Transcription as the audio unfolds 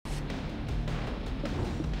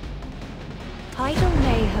Hydo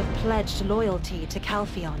may have pledged loyalty to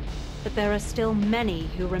Calpheon, but there are still many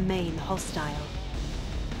who remain hostile.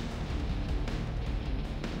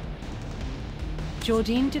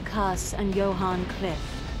 Jordine Ducasse and Johann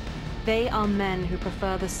Cliff. They are men who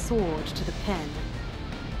prefer the sword to the pen.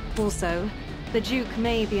 Also, the Duke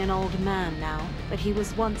may be an old man now, but he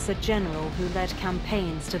was once a general who led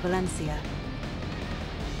campaigns to Valencia.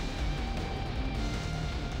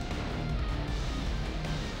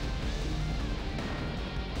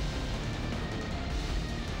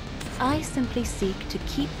 I simply seek to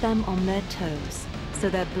keep them on their toes, so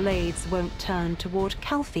their blades won't turn toward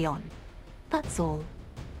Calpheon. That's all.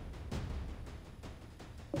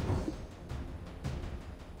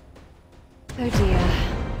 Oh dear,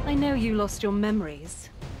 I know you lost your memories,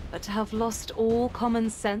 but to have lost all common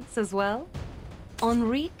sense as well?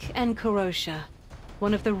 Enrique Encarosha,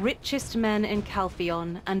 one of the richest men in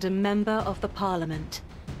Calpheon and a member of the Parliament.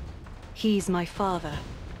 He's my father.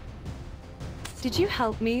 Did you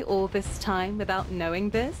help me all this time without knowing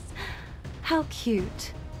this? How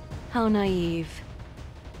cute. How naive.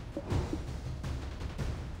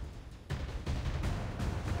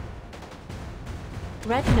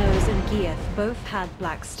 Red Nose and Gieth both had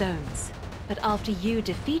black stones, but after you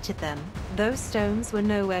defeated them, those stones were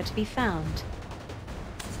nowhere to be found.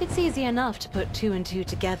 It's easy enough to put two and two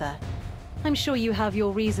together. I'm sure you have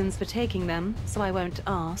your reasons for taking them, so I won't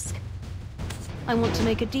ask. I want to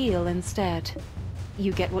make a deal instead.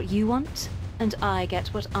 You get what you want, and I get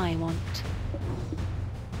what I want.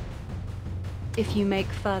 If you make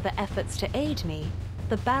further efforts to aid me,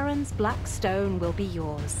 the Baron's black stone will be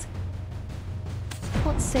yours.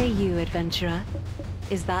 What say you, adventurer?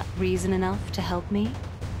 Is that reason enough to help me?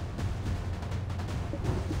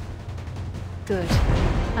 Good.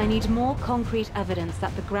 I need more concrete evidence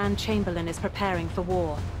that the Grand Chamberlain is preparing for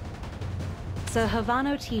war. Sir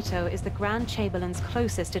Havano Tito is the Grand Chamberlain's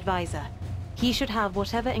closest advisor. He should have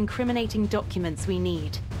whatever incriminating documents we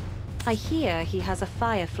need. I hear he has a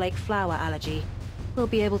fireflake flower allergy. We'll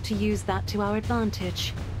be able to use that to our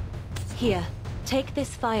advantage. Here, take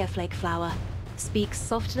this fireflake flower. Speak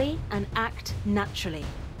softly and act naturally.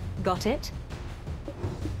 Got it?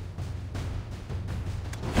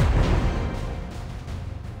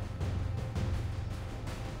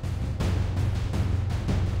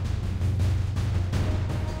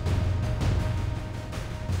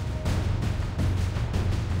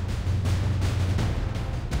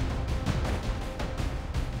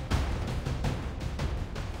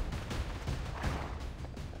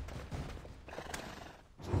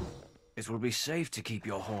 It will be safe to keep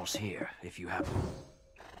your horse here, if you have one.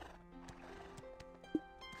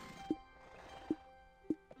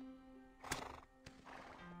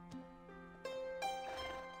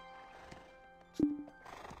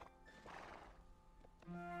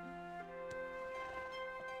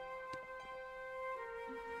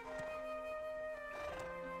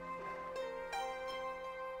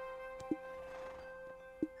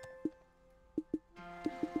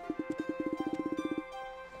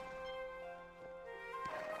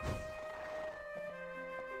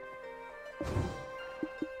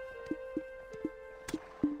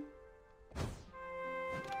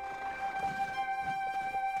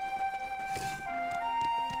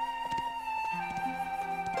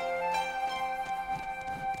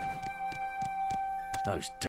 Those